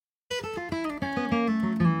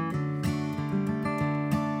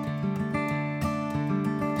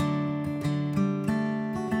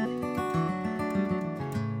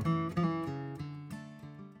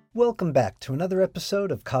Welcome back to another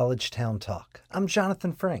episode of College Town Talk. I'm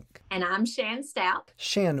Jonathan Frank. And I'm Shan Stout.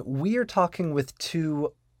 Shan, we are talking with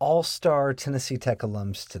two all-star Tennessee Tech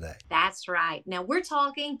alums today. That's right. Now we're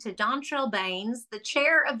talking to Dontrell Baines, the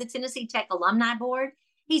chair of the Tennessee Tech Alumni Board.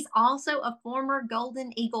 He's also a former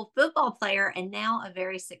Golden Eagle football player and now a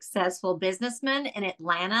very successful businessman in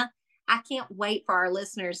Atlanta. I can't wait for our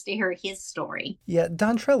listeners to hear his story. Yeah,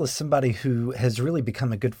 Dontrell is somebody who has really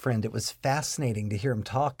become a good friend. It was fascinating to hear him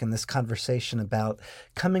talk in this conversation about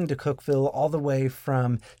coming to Cookeville all the way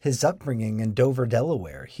from his upbringing in Dover,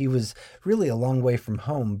 Delaware. He was really a long way from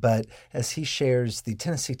home, but as he shares, the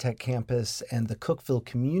Tennessee Tech campus and the Cookeville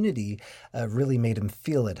community really made him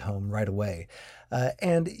feel at home right away.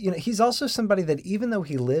 And he's also somebody that even though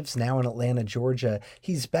he lives now in Atlanta, Georgia,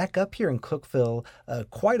 he's back up here in Cookeville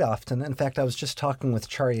quite often. In fact, I was just talking with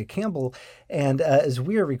Charia Campbell, and as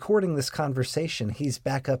we are recording this conversation, he's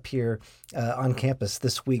back up here on campus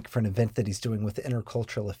this week for an event that he's doing with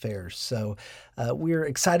Intercultural Affairs. So we're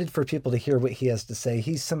excited for people to hear what he has to say.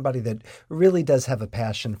 He's somebody that really does have a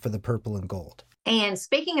passion for the purple and gold. And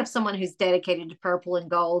speaking of someone who's dedicated to purple and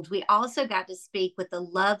gold, we also got to speak with the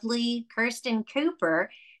lovely Kirsten Cooper.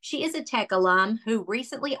 She is a Tech alum who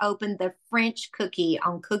recently opened the French Cookie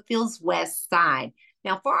on Cookeville's west side.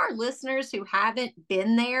 Now, for our listeners who haven't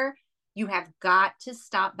been there, you have got to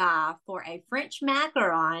stop by for a French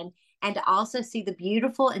macaron and to also see the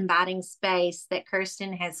beautiful inviting space that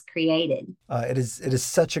Kirsten has created. It is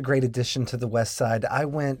such a great addition to the West Side. I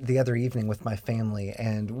went the other evening with my family,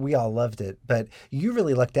 and we all loved it. But you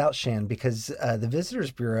really lucked out, Shan, because the Visitors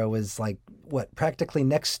Bureau is practically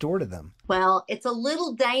next door to them. Well, it's a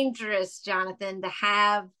little dangerous, Jonathan, to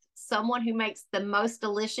have someone who makes the most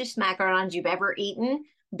delicious macarons you've ever eaten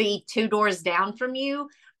be two doors down from you.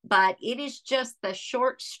 But it is just the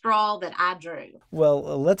short straw that I drew. Well,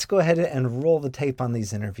 let's go ahead and roll the tape on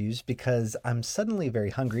these interviews because I'm suddenly very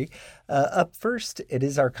hungry. Up first, it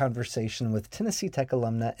is our conversation with Tennessee Tech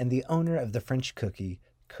alumna and the owner of the French Cookie,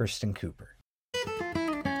 Kirsten Cooper.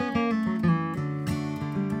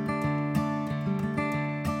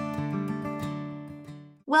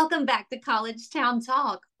 Welcome back to College Town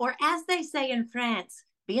Talk, or as they say in France,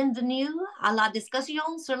 bienvenue à la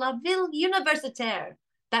discussion sur la ville universitaire.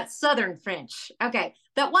 That's Southern French. Okay,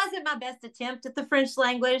 that wasn't my best attempt at the French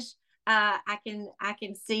language. I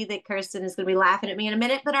can see that Kirsten is going to be laughing at me in a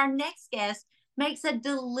minute, but our next guest makes a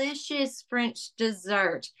delicious French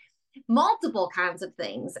dessert. Multiple kinds of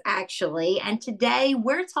things, actually. And today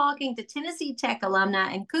we're talking to Tennessee Tech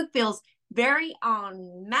alumna and Cookeville's very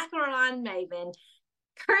own macaron maven,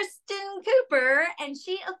 Kirsten Cooper. And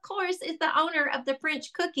she, of course, is the owner of the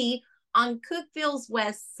French Cookie on Cookeville's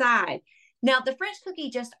west side. Now, the French Cookie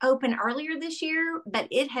just opened earlier this year, but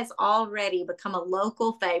it has already become a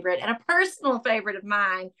local favorite and a personal favorite of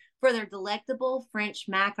mine for their delectable French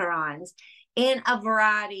macarons in a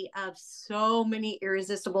variety of so many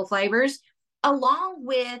irresistible flavors, along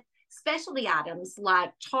with specialty items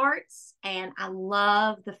like tarts, and I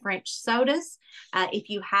love the French sodas. If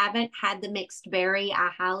you haven't had the mixed berry, I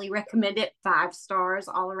highly recommend it. 5 stars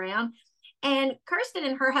all around. And Kirsten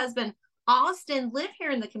and her husband Austin live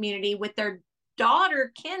here in the community with their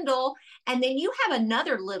daughter, Kendall. And then you have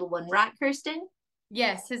another little one, right, Kirsten?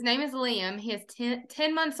 Yes, his name is Liam. He is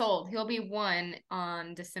 10 months old. He'll be 1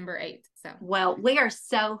 on December 8th. Well, we are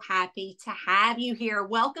so happy to have you here.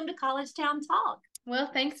 Welcome to College Town Talk.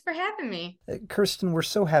 Well, thanks for having me. Kirsten, we're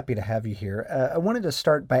so happy to have you here. I wanted to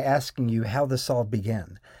start by asking you how this all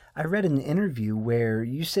began. I read an interview where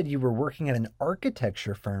you said you were working at an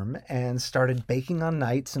architecture firm and started baking on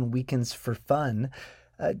nights and weekends for fun.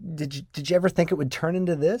 Did you ever think it would turn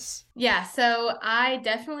into this? Yeah, so I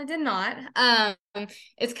definitely did not.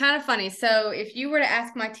 It's kind of funny. So if you were to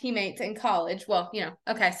ask my teammates in college, so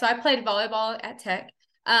I played volleyball at Tech.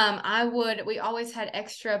 We always had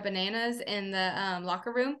extra bananas in the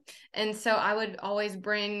locker room. And so I would always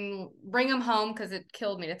bring them home because it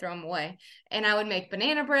killed me to throw them away. And I would make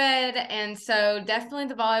banana bread. And so definitely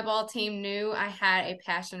the volleyball team knew I had a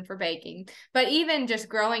passion for baking. But even just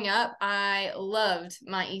growing up, I loved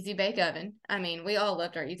my Easy Bake Oven. I mean, we all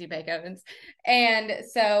loved our Easy Bake Ovens. And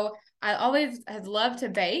so I always had loved to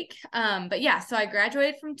bake. But yeah, so I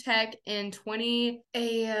graduated from Tech in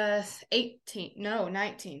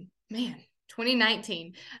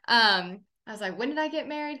 2019. I was like, when did I get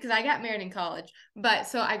married? Because I got married in college. But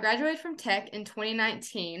so I graduated from Tech in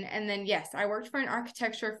 2019. And then, yes, I worked for an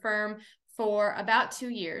architecture firm for about 2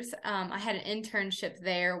 years. I had an internship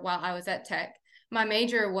there while I was at Tech. My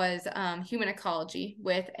major was human ecology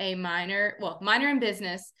with a minor in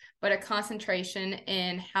business, but a concentration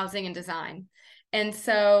in housing and design. And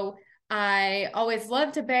so I always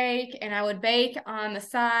loved to bake, and I would bake on the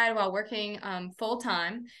side while working full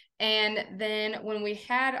time. And then when we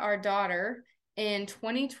had our daughter in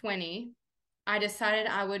 2020, I decided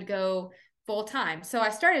I would go full time. So I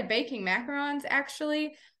started baking macarons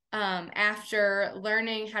actually after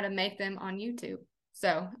learning how to make them on YouTube.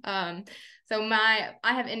 So, I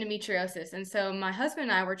have endometriosis, and so my husband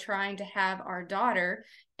and I were trying to have our daughter,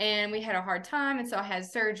 and we had a hard time, and so I had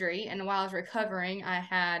surgery. And while I was recovering, I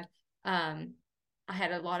had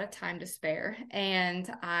a lot of time to spare,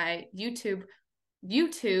 and I YouTubed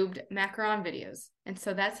macaron videos, and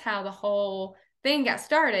so that's how the whole thing got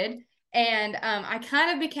started. And I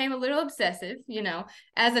kind of became a little obsessive.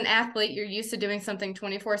 As an athlete, you're used to doing something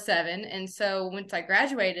 24/7. And so once I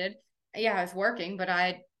graduated, yeah, I was working, but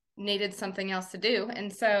I needed something else to do.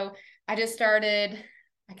 And so I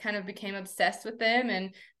kind of became obsessed with them,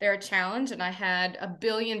 and they're a challenge. And I had a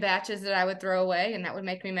billion batches that I would throw away, and that would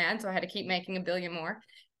make me mad. So I had to keep making a billion more.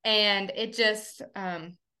 And it just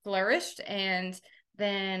flourished. And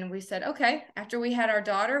then we said, okay, after we had our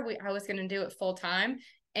daughter, I was going to do it full time.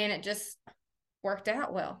 And it just worked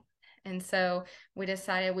out well. And so we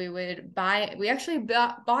decided we actually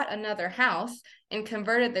bought another house and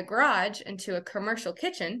converted the garage into a commercial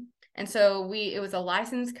kitchen. And so it was a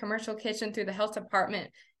licensed commercial kitchen through the health department,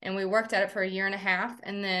 and we worked at it for a year and a half.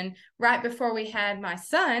 And then right before we had my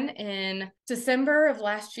son in December of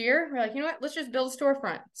last year, we're like, you know what, let's just build a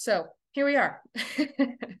storefront. So here we are.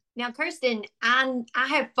 Now, Kirsten, I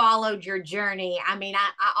have followed your journey. I mean,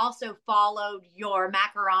 I also followed your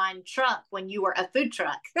macaron truck when you were a food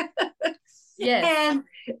truck. Yes. And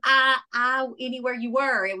I anywhere you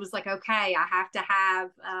were, it was like, okay, I have to have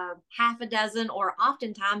half a dozen or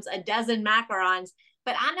oftentimes a dozen macarons.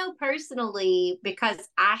 But I know personally, because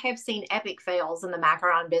I have seen epic fails in the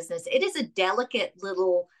macaron business, it is a delicate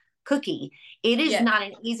little cookie. It is not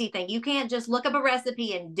an easy thing. You can't just look up a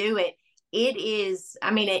recipe and do it. It is,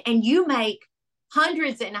 I mean, and you make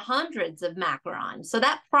hundreds and hundreds of macarons. So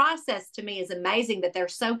that process to me is amazing, that they're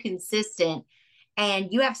so consistent, and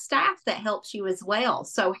you have staff that helps you as well.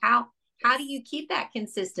 So how do you keep that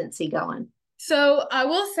consistency going? So I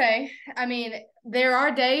will say, I mean, there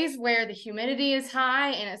are days where the humidity is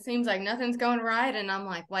high and it seems like nothing's going right. And I'm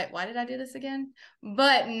like, wait, why did I do this again?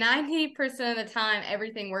 But 90% of the time,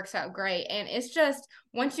 everything works out great. And it's just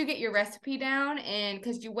once you get your recipe down, and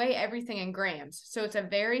because you weigh everything in grams. So it's a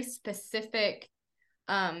very specific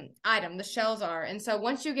item, the shells are. And so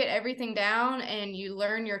once you get everything down and you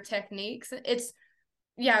learn your techniques,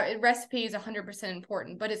 recipe is 100%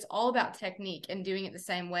 important, but it's all about technique and doing it the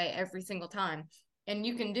same way every single time. And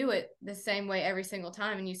you can do it the same way every single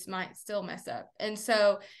time, and you might still mess up. And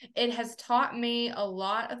so it has taught me a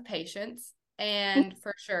lot of patience, and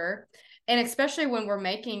for sure. And especially when we're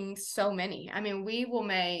making so many. I mean, we will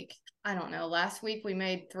make, I don't know, last week we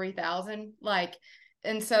made 3,000,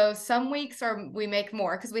 and so some weeks we make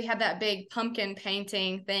more because we had that big pumpkin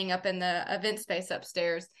painting thing up in the event space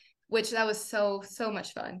upstairs, which that was so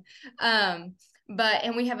much fun.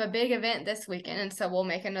 And we have a big event this weekend, and so we'll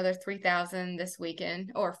make another 3,000 this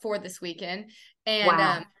weekend, or for this weekend. And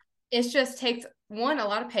wow. It just takes, one, a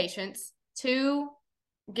lot of patience, two,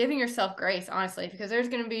 giving yourself grace, honestly, because there's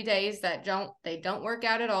going to be days that don't work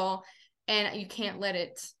out at all, and you can't let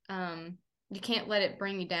it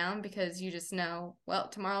bring you down, because you just know, well,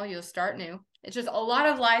 tomorrow you'll start new. It's just a lot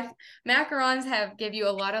of life. Macarons give you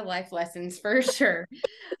a lot of life lessons for sure.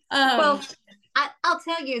 Well, I'll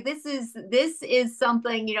tell you, this is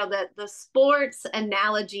something, that the sports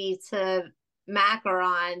analogy to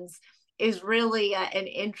macarons is really an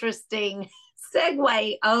interesting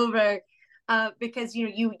segue over, because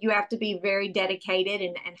you have to be very dedicated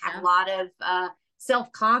and have a lot of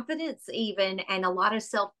self-confidence even, and a lot of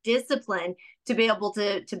self-discipline to be able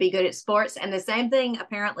to be good at sports. And the same thing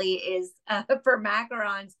apparently is for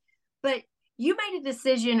macarons. But you made a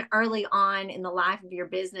decision early on in the life of your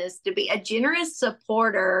business to be a generous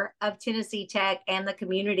supporter of Tennessee Tech and the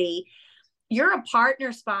community. You're a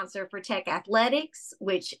partner sponsor for Tech Athletics,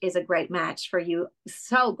 which is a great match for you.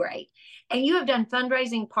 So great. And you have done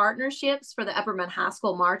fundraising partnerships for the Upperman High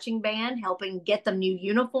School Marching Band, helping get them new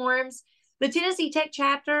uniforms. The Tennessee Tech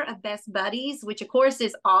chapter of Best Buddies, which of course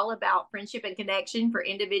is all about friendship and connection for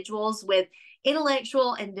individuals with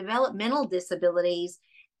intellectual and developmental disabilities.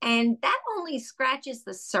 And that only scratches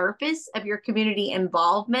the surface of your community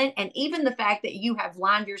involvement. And even the fact that you have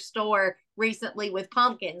lined your store recently with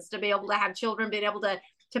pumpkins, to be able to have children be able to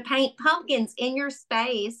paint pumpkins in your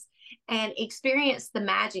space and experience the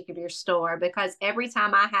magic of your store. Because every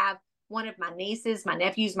time I have one of my nieces, my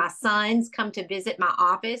nephews, my sons come to visit my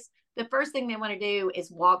office, the first thing they want to do is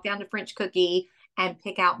walk down to French Cookie and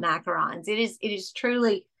pick out macarons. It is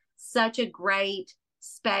truly such a great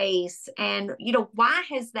space. And why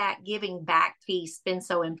has that giving back piece been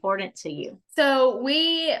so important to you? So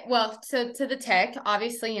to the tech,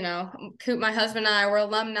 obviously, Coop, my husband and I were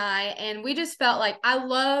alumni, and we just felt like I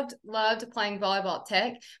loved playing volleyball at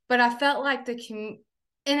Tech, but I felt like and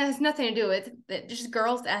it has nothing to do with it, just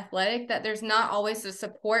girls athletic, that there's not always the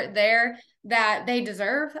support there that they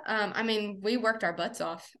deserve. I mean, we worked our butts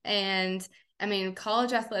off, and I mean,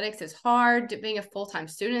 college athletics is hard. Being a full-time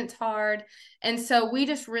student's hard. And so we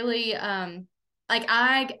just really,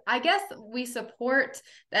 I guess we support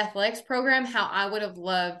the athletics program how I would have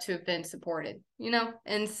loved to have been supported,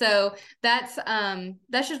 And so that's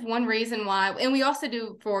just one reason why. And we also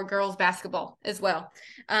do for girls basketball as well.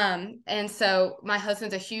 And so my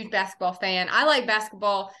husband's a huge basketball fan. I like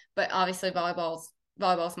basketball, but obviously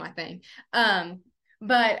volleyball's my thing.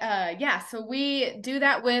 So we do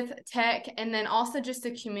that with Tech, and then also just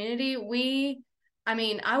the community.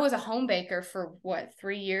 I was a home baker for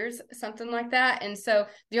 3 years, something like that. And so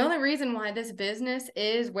the only reason why this business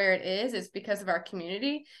is where it is because of our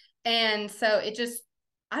community. And so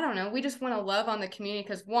I don't know, we just want to love on the community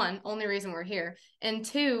because one, only reason we're here. And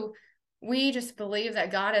two, we just believe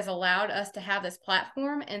that God has allowed us to have this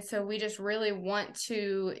platform. And so we just really want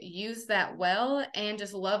to use that well and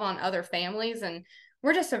just love on other families. And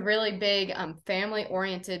we're just a really big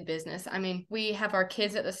family-oriented business. I mean, we have our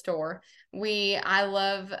kids at the store. I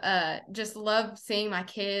love seeing my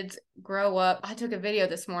kids grow up. I took a video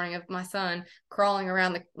this morning of my son crawling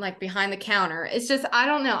around behind the counter. It's just, I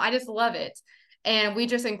don't know. I just love it. And we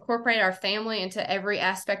just incorporate our family into every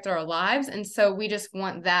aspect of our lives. And so we just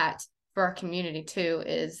want that for our community too,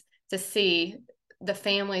 is to see the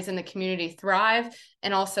families in the community thrive,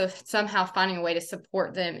 and also somehow finding a way to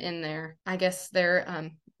support them in their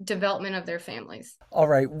development of their families. All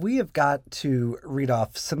right, we have got to read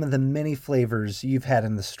off some of the many flavors you've had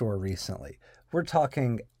in the store recently. We're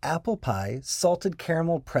talking apple pie, salted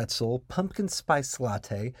caramel pretzel, pumpkin spice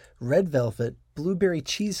latte, red velvet, blueberry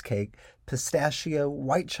cheesecake, pistachio,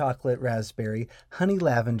 white chocolate raspberry, honey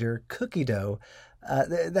lavender, cookie dough.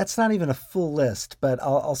 That's not even a full list, but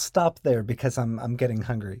I'll stop there because I'm getting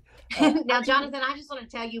hungry. Now, Jonathan, I just want to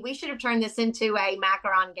tell you, we should have turned this into a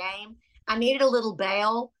macaron game. I needed a little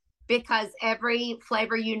bell because every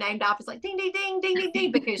flavor you named off is like ding, ding, ding, ding, ding,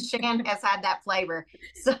 ding, because Shan has had that flavor.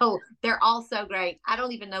 So they're all so great. I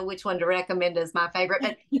don't even know which one to recommend as my favorite,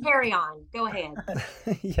 but carry on. Go ahead.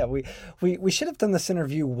 Yeah, we should have done this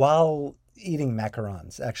interview while eating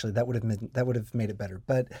macarons. Actually, that would have made it better.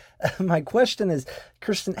 But my question is,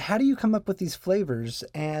 Kirsten, how do you come up with these flavors,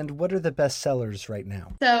 and what are the best sellers right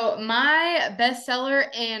now? So my best seller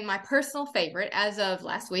and my personal favorite as of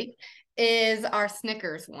last week is our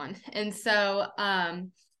Snickers one. And so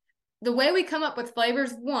the way we come up with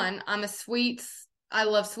flavors, one, I love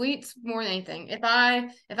sweets more than anything. If I'm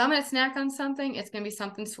gonna snack on something, it's gonna be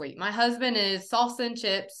something sweet. My husband is salsa and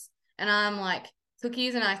chips, and I'm like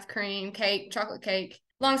cookies and ice cream, cake, chocolate cake.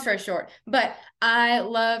 Long story short, but I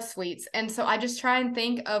love sweets. And so I just try and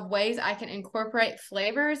think of ways I can incorporate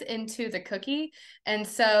flavors into the cookie. And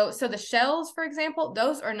so the shells, for example,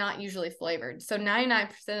 those are not usually flavored. So 99%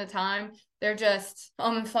 of the time, they're just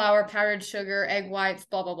almond flour, powdered sugar, egg whites,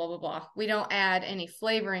 blah, blah, blah, blah, blah. We don't add any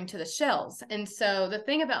flavoring to the shells. And so the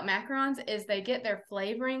thing about macarons is they get their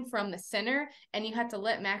flavoring from the center, and you have to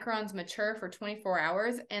let macarons mature for 24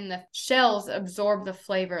 hours, and the shells absorb the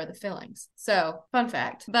flavor of the fillings. So fun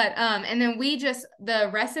fact. But, and then the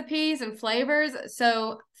recipes and flavors.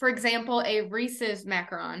 So for example, a Reese's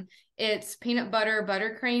macaron, it's peanut butter,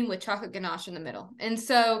 buttercream with chocolate ganache in the middle. And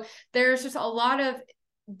so there's just a lot of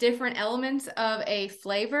different elements of a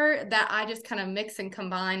flavor that I just kind of mix and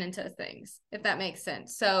combine into things, if that makes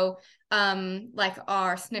sense. So like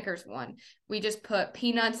our Snickers one, we just put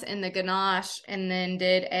peanuts in the ganache and then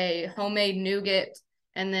did a homemade nougat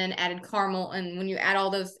and then added caramel. And when you add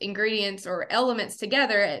all those ingredients or elements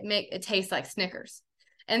together, it tastes like Snickers.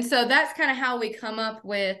 And so that's kind of how we come up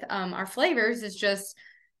with our flavors, is just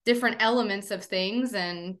different elements of things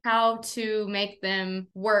and how to make them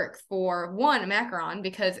work for one, a macaron,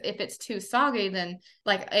 because if it's too soggy, then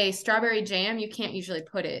like a strawberry jam, you can't usually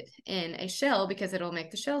put it in a shell because it'll make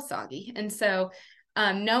the shell soggy. And so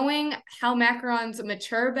knowing how macarons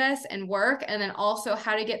mature best and work, and then also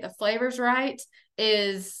how to get the flavors right,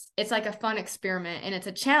 it's like a fun experiment, and it's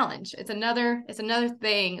a challenge. It's another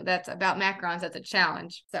thing that's about macarons that's a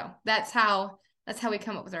challenge. So that's how we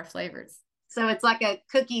come up with our flavors. So it's like a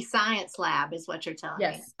cookie science lab is what you're telling me.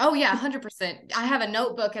 Yes. Oh yeah, 100%. I have a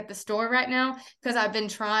notebook at the store right now because I've been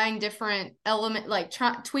trying different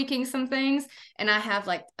tweaking some things, and I have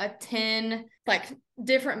like a 10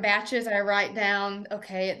 different batches. I write down,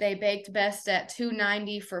 okay, they baked best at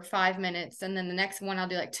 290 for 5 minutes, and then the next one I'll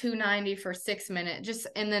do like 290 for 6 minutes,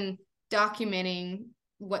 and then documenting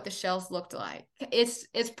what the shells looked like. It's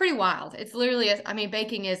pretty wild. It's literally,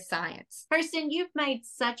 baking is science. Kirsten, you've made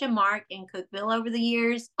such a mark in Cookeville over the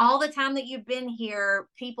years. All the time that you've been here,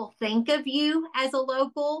 people think of you as a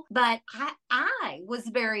local, but I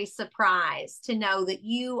was very surprised to know that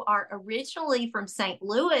you are originally from St.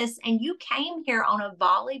 Louis and you came here on a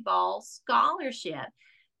volleyball scholarship.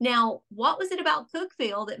 Now, what was it about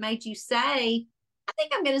Cookeville that made you say, I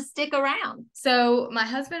think I'm going to stick around? So my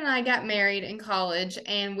husband and I got married in college,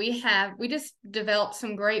 and we just developed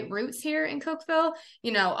some great roots here in Cookeville.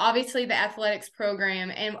 Obviously the athletics program,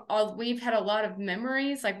 and we've had a lot of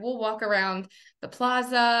memories. Like, we'll walk around the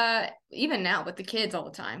plaza, even now with the kids all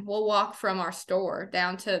the time. We'll walk from our store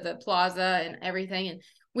down to the plaza and everything. And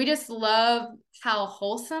we just love how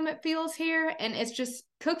wholesome it feels here. And it's just,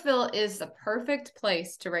 Cookeville is the perfect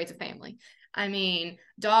place to raise a family.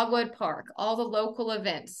 Dogwood Park, all the local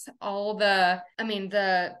events, the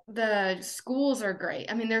schools are great.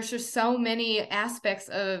 There's just so many aspects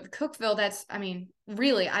of Cookeville that's,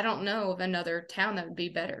 really, I don't know of another town that would be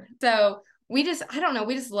better. So we just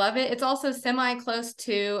love it. It's also semi-close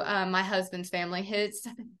to my husband's family. His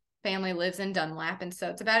family lives in Dunlap, and so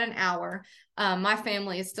it's about an hour. My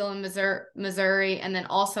family is still in Missouri, and then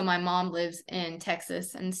also my mom lives in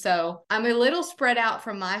Texas, and so I'm a little spread out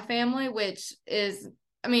from my family, which is,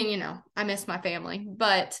 I miss my family,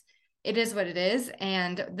 but it is what it is.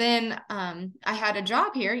 And then I had a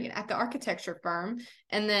job here at the architecture firm,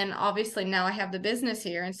 and then obviously now I have the business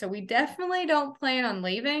here, and so we definitely don't plan on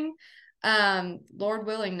leaving. Lord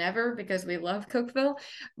willing, never, because we love Cookeville.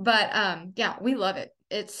 But yeah, we love it.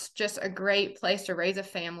 It's just a great place to raise a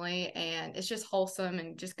family, and it's just wholesome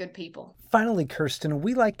and just good people. Finally, Kirsten,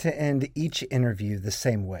 we like to end each interview the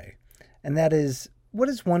same way, and that is, what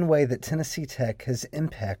is one way that Tennessee Tech has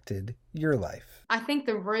impacted your life? I think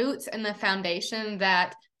the roots and the foundation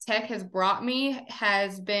that Tech has brought me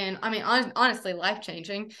has been, honestly,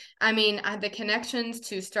 life-changing. The connections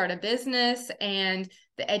to start a business and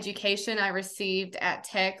the education I received at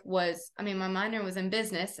Tech was, my minor was in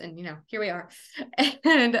business, and, here we are.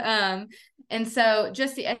 And so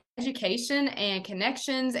just the education and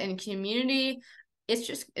connections and community,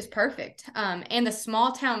 it's perfect. And the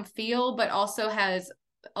small town feel, but also has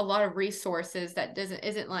a lot of resources that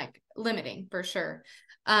isn't like limiting for sure.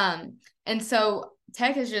 And so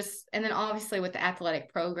Tech is just, and then obviously with the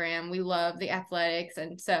athletic program, we love the athletics.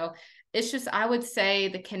 And so it's just, I would say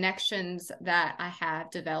the connections that I have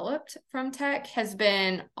developed from Tech has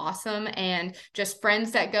been awesome, and just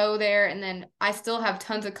friends that go there. And then I still have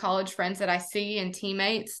tons of college friends that I see and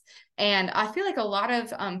teammates. And I feel like a lot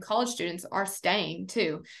of college students are staying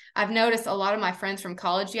too. I've noticed a lot of my friends from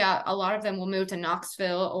college, a lot of them will move to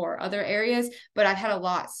Knoxville or other areas, but I've had a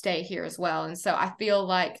lot stay here as well. And so I feel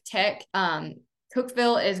like Tech,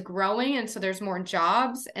 Cookeville is growing, and so there's more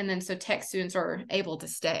jobs, and then so Tech students are able to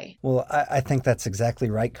stay. Well, I think that's exactly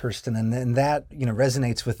right, Kirsten, and that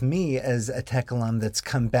resonates with me as a Tech alum that's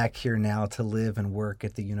come back here now to live and work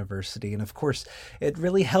at the university. And of course, it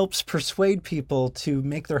really helps persuade people to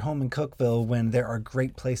make their home in Cookeville when there are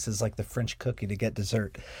great places like the French Cookie to get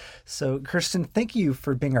dessert. So, Kirsten, thank you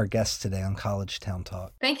for being our guest today on College Town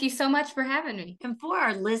Talk. Thank you so much for having me. And for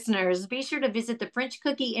our listeners, be sure to visit the French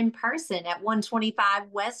Cookie in person at 125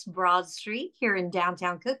 West Broad Street here in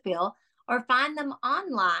downtown Cookeville, or find them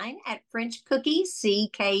online at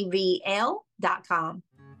FrenchCookieCKVL.com.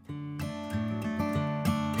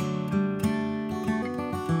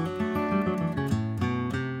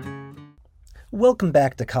 Welcome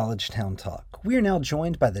back to College Town Talk. We are now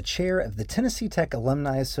joined by the chair of the Tennessee Tech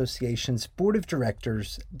Alumni Association's Board of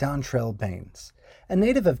Directors, Dontrell Baines. A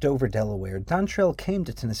native of Dover, Delaware, Dontrell came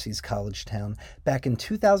to Tennessee's College Town back in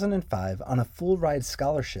 2005 on a full-ride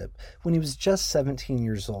scholarship when he was just 17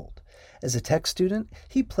 years old. As a Tech student,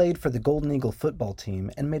 he played for the Golden Eagle football team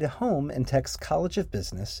and made a home in Tech's College of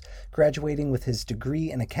Business, graduating with his degree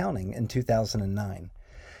in accounting in 2009.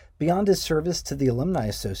 Beyond his service to the Alumni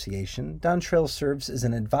Association, Dontrell serves as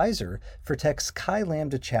an advisor for Tech's Chi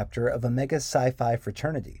Lambda chapter of Omega Psi Phi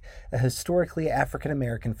fraternity, a historically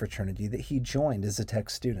African-American fraternity that he joined as a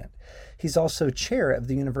Tech student. He's also chair of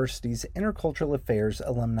the university's Intercultural Affairs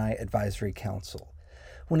Alumni Advisory Council.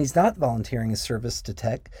 When he's not volunteering his service to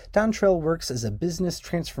Tech, Dontrell works as a business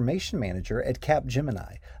transformation manager at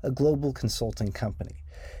Capgemini, a global consulting company.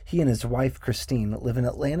 He and his wife, Christine, live in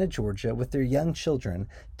Atlanta, Georgia, with their young children,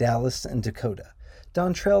 Dallas and Dakota.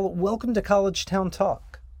 Dontrell, welcome to College Town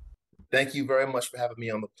Talk. Thank you very much for having me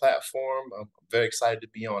on the platform. I'm very excited to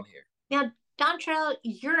be on here. Now, Dontrell,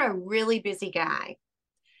 you're a really busy guy.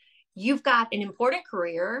 You've got an important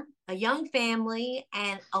career, a young family,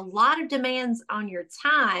 and a lot of demands on your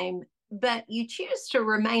time, but you choose to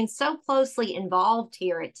remain so closely involved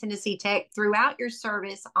here at Tennessee Tech throughout your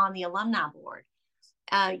service on the alumni board.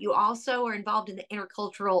 You also are involved in the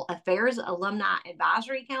Intercultural Affairs Alumni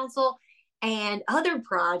Advisory Council and other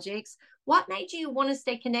projects. What made you want to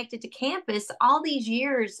stay connected to campus all these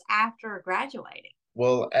years after graduating?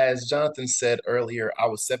 Well, as Jonathan said earlier, I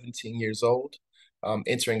was 17 years old,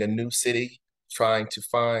 entering a new city, trying to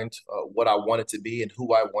find what I wanted to be and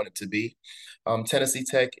who I wanted to be. Tennessee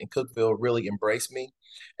Tech and Cookeville really embraced me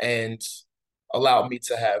and allowed me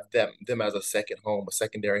to have them as a second home, a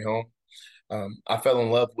secondary home. I fell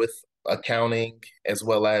in love with accounting as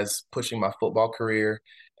well as pushing my football career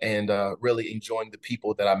and really enjoying the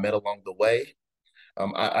people that I met along the way.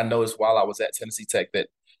 I noticed while I was at Tennessee Tech that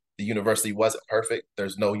the university wasn't perfect.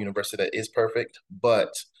 There's no university that is perfect,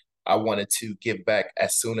 but I wanted to give back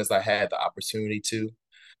as soon as I had the opportunity to,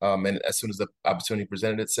 and as soon as the opportunity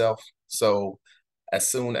presented itself. So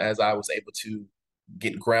as soon as I was able to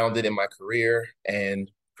get grounded in my career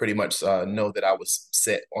and pretty much know that I was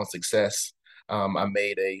set on success, I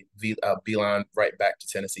made a beeline right back to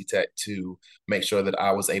Tennessee Tech to make sure that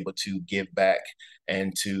I was able to give back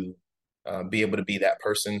and to be able to be that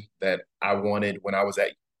person that I wanted when I was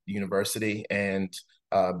at university and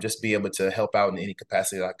just be able to help out in any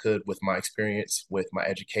capacity that I could with my experience, with my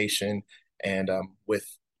education, and with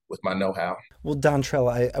my know-how. Well,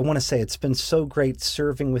 Dontrell, I want to say it's been so great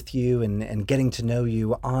serving with you and getting to know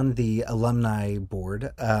you on the alumni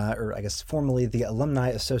board, or I guess formerly the Alumni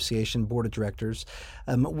Association Board of Directors.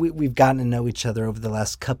 We've gotten to know each other over the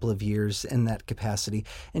last couple of years in that capacity,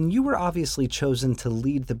 and you were obviously chosen to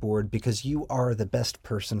lead the board because you are the best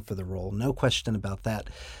person for the role, no question about that.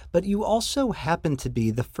 But you also happen to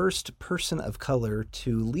be the first person of color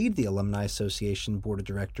to lead the Alumni Association Board of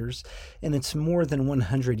Directors in its more than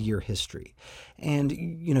 100-year history. And,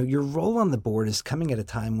 you know, your role on the board is coming at a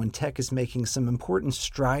time when Tech is making some important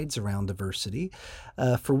strides around diversity.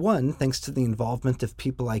 For one, thanks to the involvement of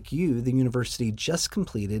people like you, the university just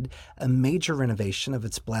completed a major renovation of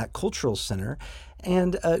its Black Cultural Center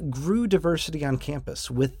and grew diversity on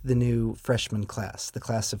campus with the new freshman class, the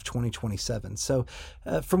class of 2027. So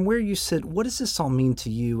from where you sit, what does this all mean to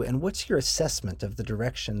you, and what's your assessment of the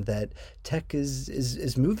direction that Tech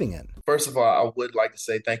is moving in? First of all, I would like to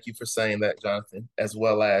say thank you for saying that, Jonathan, as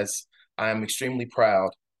well as I am extremely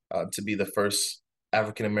proud to be the first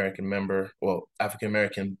African-American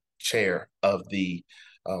chair of the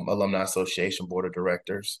Alumni Association Board of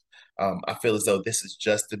Directors. I feel as though this is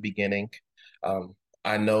just the beginning.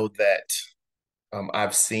 I know that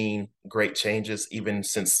I've seen great changes even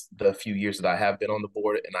since the few years that I have been on the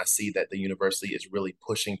board, and I see that the university is really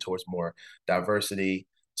pushing towards more diversity,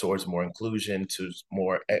 towards more inclusion, to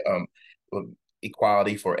more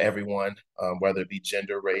equality for everyone, whether it be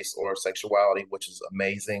gender, race, or sexuality, which is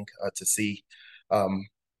amazing to see.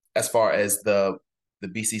 As far as the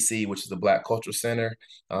BCC, which is the Black Cultural Center,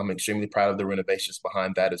 I'm extremely proud of the renovations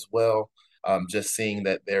behind that as well. Just seeing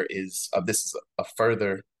that there is, this is a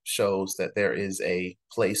further shows that there is a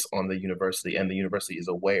place on the university, and the university is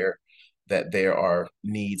aware that there are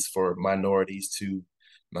needs for minorities to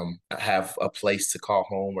have a place to call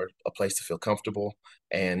home or a place to feel comfortable.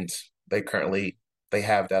 And they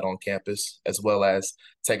have that on campus, as well as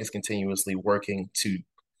Tech is continuously working to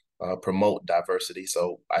promote diversity.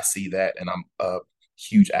 So I see that, and I'm a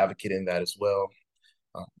huge advocate in that as well.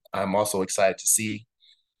 I'm also excited to see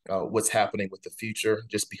what's happening with the future,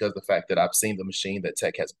 just because of the fact that I've seen the machine that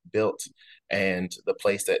Tech has built and the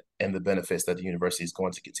place that and the benefits that the university is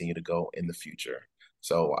going to continue to go in the future.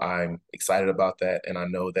 So I'm excited about that, and I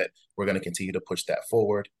know that we're going to continue to push that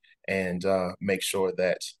forward and make sure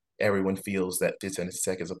that everyone feels that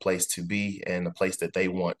Tennessee Tech is a place to be and a place that they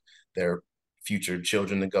want their future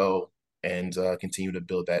children to go, and continue to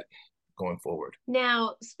build that going forward.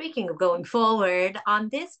 Now, speaking of going forward, on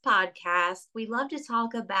this podcast, we love to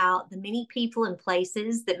talk about the many people and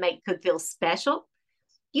places that make Cookeville special.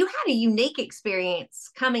 You had a unique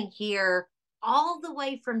experience coming here all the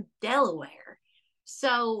way from Delaware.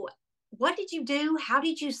 So what did you do? How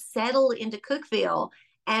did you settle into Cookeville?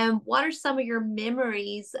 And what are some of your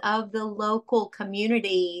memories of the local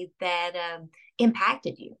community that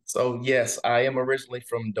impacted you? So yes, I am originally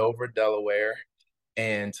from Dover, Delaware.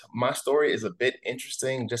 And my story is a bit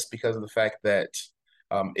interesting just because of the fact that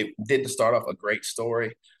It did start off a great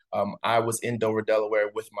story. I was in Dover,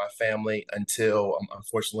 Delaware with my family until,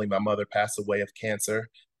 unfortunately, my mother passed away of cancer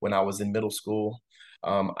when I was in middle school.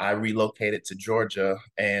 I relocated to Georgia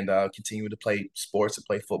and continued to play sports, to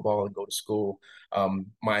play football and go to school.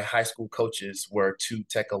 My high school coaches were two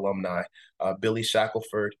Tech alumni, Billy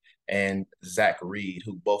Shackelford and Zach Reed,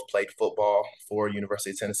 who both played football for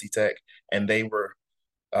University of Tennessee Tech, and they were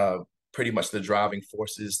uh, pretty much the driving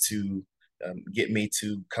forces to get me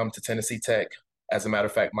to come to Tennessee Tech. As a matter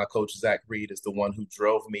of fact, my coach, Zach Reed, is the one who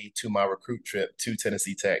drove me to my recruit trip to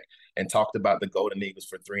Tennessee Tech and talked about the Golden Eagles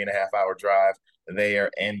for 3.5 hour drive there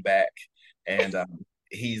and back. And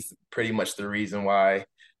he's pretty much the reason why,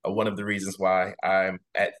 one of the reasons why I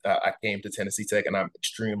came to Tennessee Tech, and I'm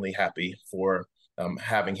extremely happy for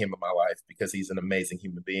having him in my life because he's an amazing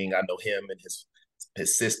human being. I know him and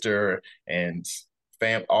his sister and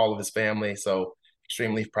all of his family. So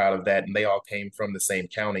extremely proud of that. And they all came from the same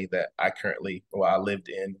county that I lived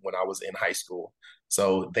in when I was in high school.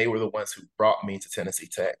 So they were the ones who brought me to Tennessee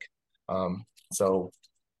Tech. So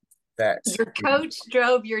that's your coach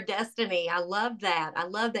drove your destiny. I love that. I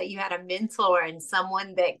love that you had a mentor and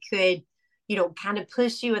someone that could, kind of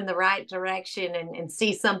push you in the right direction and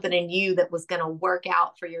see something in you that was going to work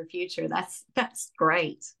out for your future. That's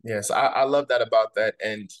great. Yes, I love that about that.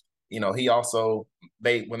 And, he also,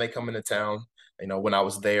 when they come into town, when I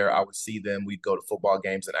was there, I would see them, we'd go to football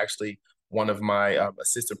games. And actually one of my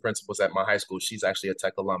assistant principals at my high school, she's actually a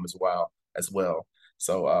Tech alum as well.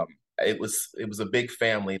 So it was a big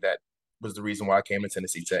family that was the reason why I came to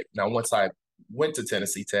Tennessee Tech. Now, once I went to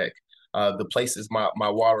Tennessee Tech, the places, my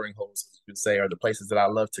watering holes, as you could say, are the places that I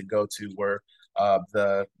love to go to were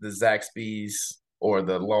the Zaxby's or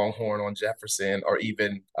the Longhorn on Jefferson, or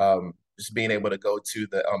even just being able to go to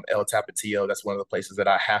the El Tapatio. That's one of the places that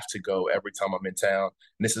I have to go every time I'm in town.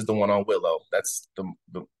 And this is the one on Willow. That's the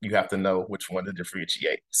you have to know which one to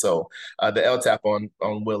differentiate. So the El Tap on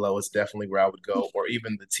Willow is definitely where I would go, or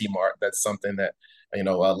even the T Mart. That's something that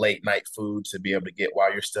late night food to be able to get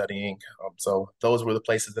while you're studying. So those were the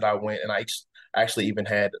places that I went, and I actually even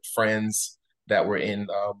had friends that were in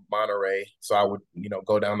Monterey. So I would,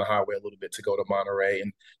 go down the highway a little bit to go to Monterey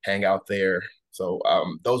and hang out there. So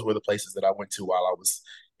those were the places that I went to while I was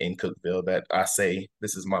in Cookeville, that I say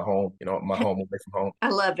this is my home, my home away from home. I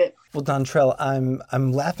love it. Well, Dontrell,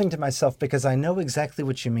 I'm laughing to myself because I know exactly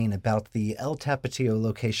what you mean about the El Tapatio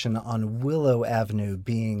location on Willow Avenue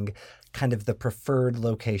being kind of the preferred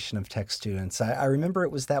location of Tech students. I remember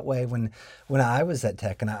it was that way when I was at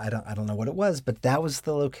Tech, and I don't know what it was, but that was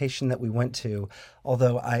the location that we went to.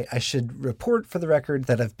 Although I should report for the record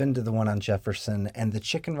that I've been to the one on Jefferson, and the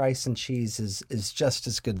chicken, rice, and cheese is just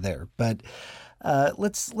as good there. But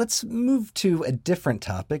let's move to a different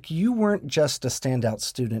topic. You weren't just a standout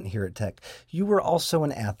student here at Tech. You were also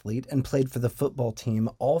an athlete and played for the football team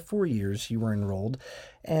all 4 years you were enrolled.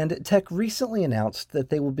 And Tech recently announced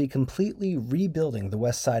that they will be completely rebuilding the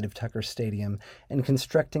west side of Tucker Stadium and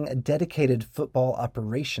constructing a dedicated football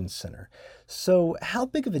operations center. So how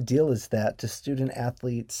big of a deal is that to student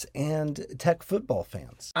athletes and Tech football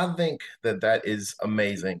fans? I think that is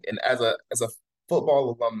amazing. And as a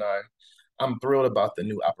football alumni, I'm thrilled about the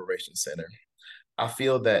new operations center. I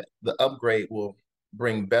feel that the upgrade will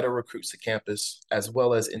bring better recruits to campus, as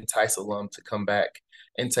well as entice alum to come back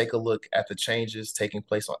and take a look at the changes taking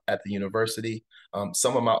place at the university.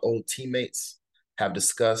 Some of my old teammates have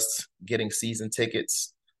discussed getting season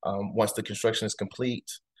tickets once the construction is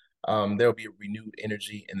complete. There will be a renewed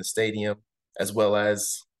energy in the stadium, as well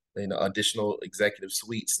as additional executive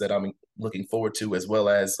suites that I'm looking forward to, as well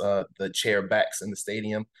as the chair backs in the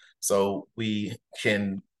stadium. So we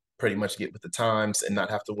can pretty much get with the times and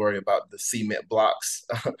not have to worry about the cement blocks.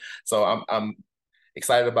 So I'm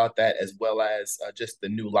excited about that, as well as just the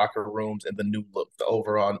new locker rooms and the new look, the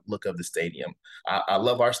overall look of the stadium. I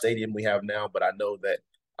love our stadium we have now, but I know that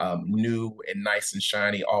new and nice and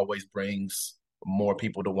shiny always brings more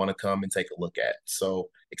people to want to come and take a look at. So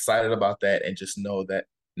excited about that, and just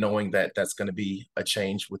knowing that that's going to be a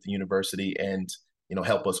change with the university and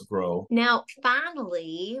help us grow. Now,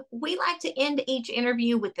 finally, we like to end each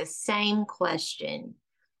interview with the same question.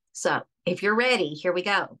 So if you're ready, here we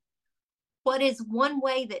go. What is one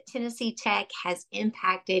way that Tennessee Tech has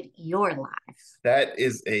impacted your life? That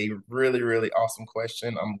is a really, really awesome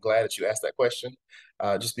question. I'm glad that you asked that question,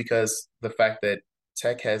 just because the fact that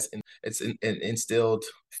Tech has instilled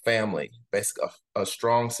family, basically a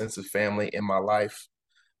strong sense of family in my life.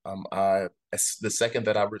 The second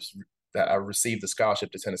that I received the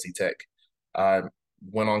scholarship to Tennessee Tech, I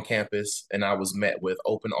went on campus and I was met with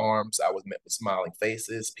open arms. I was met with smiling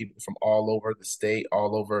faces, people from all over the state,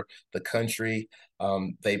 all over the country.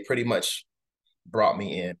 They pretty much brought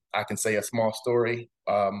me in. I can say a small story.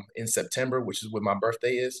 In September, which is when my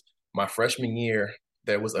birthday is, my freshman year,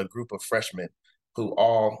 there was a group of freshmen who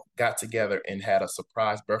all got together and had a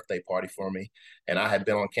surprise birthday party for me. And I had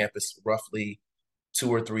been on campus roughly 2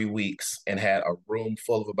 or 3 weeks and had a room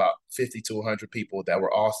full of about 50 to 100 people that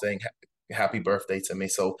were all saying happy birthday to me.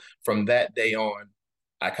 So from that day on,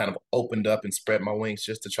 I kind of opened up and spread my wings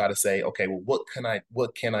just to try to say, okay, well, what can I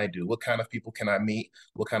do? What kind of people can I meet?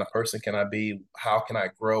 What kind of person can I be? How can I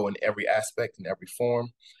grow in every aspect, in every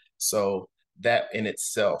form? So that in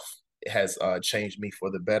itself has changed me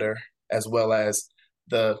for the better, as well as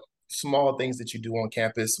the small things that you do on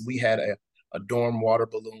campus. We had a dorm water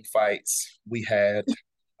balloon fights. We had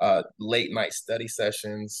late night study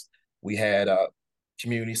sessions. We had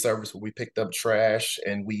community service where we picked up trash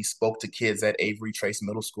and we spoke to kids at Avery Trace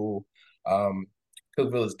Middle School.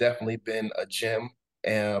 Cookeville has definitely been a gem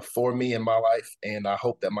for me in my life, and I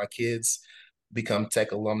hope that my kids become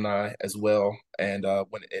tech alumni as well, and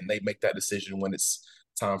they make that decision when it's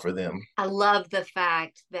time for them. I love the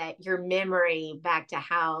fact that your memory back to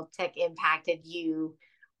how tech impacted you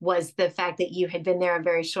was the fact that you had been there a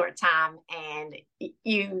very short time and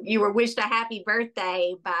you were wished a happy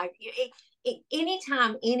birthday by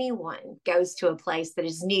anytime anyone goes to a place that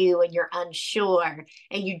is new and you're unsure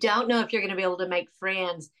and you don't know if you're going to be able to make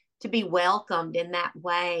friends, to be welcomed in that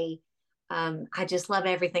way. I just love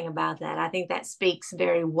everything about that. I think that speaks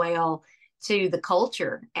very well to the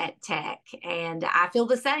culture at Tech. And I feel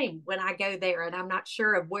the same when I go there and I'm not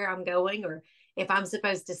sure of where I'm going or if I'm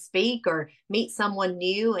supposed to speak or meet someone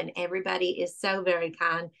new, and everybody is so very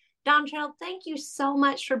kind. Dontrell, thank you so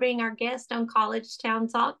much for being our guest on College Town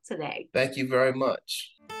Talk today. Thank you very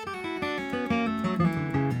much.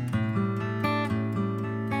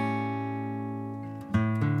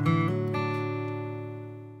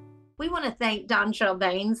 We want to thank Dontrell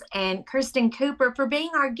Baines and Kirsten Cooper for being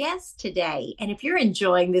our guests today. And if you're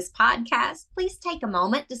enjoying this podcast, please take a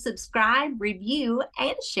moment to subscribe, review,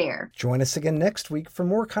 and share. Join us again next week for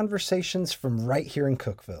more conversations from right here in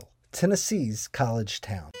Cookeville, Tennessee's college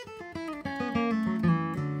town.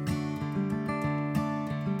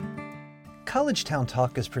 College Town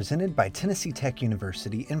Talk is presented by Tennessee Tech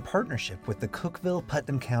University in partnership with the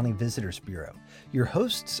Cookeville-Putnam County Visitors Bureau. Your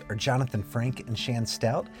hosts are Jonathan Frank and Shan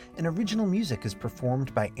Stout, and original music is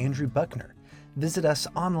performed by Andrew Buckner. Visit us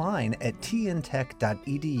online at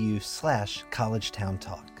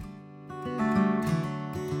tntech.edu/collegetowntalk.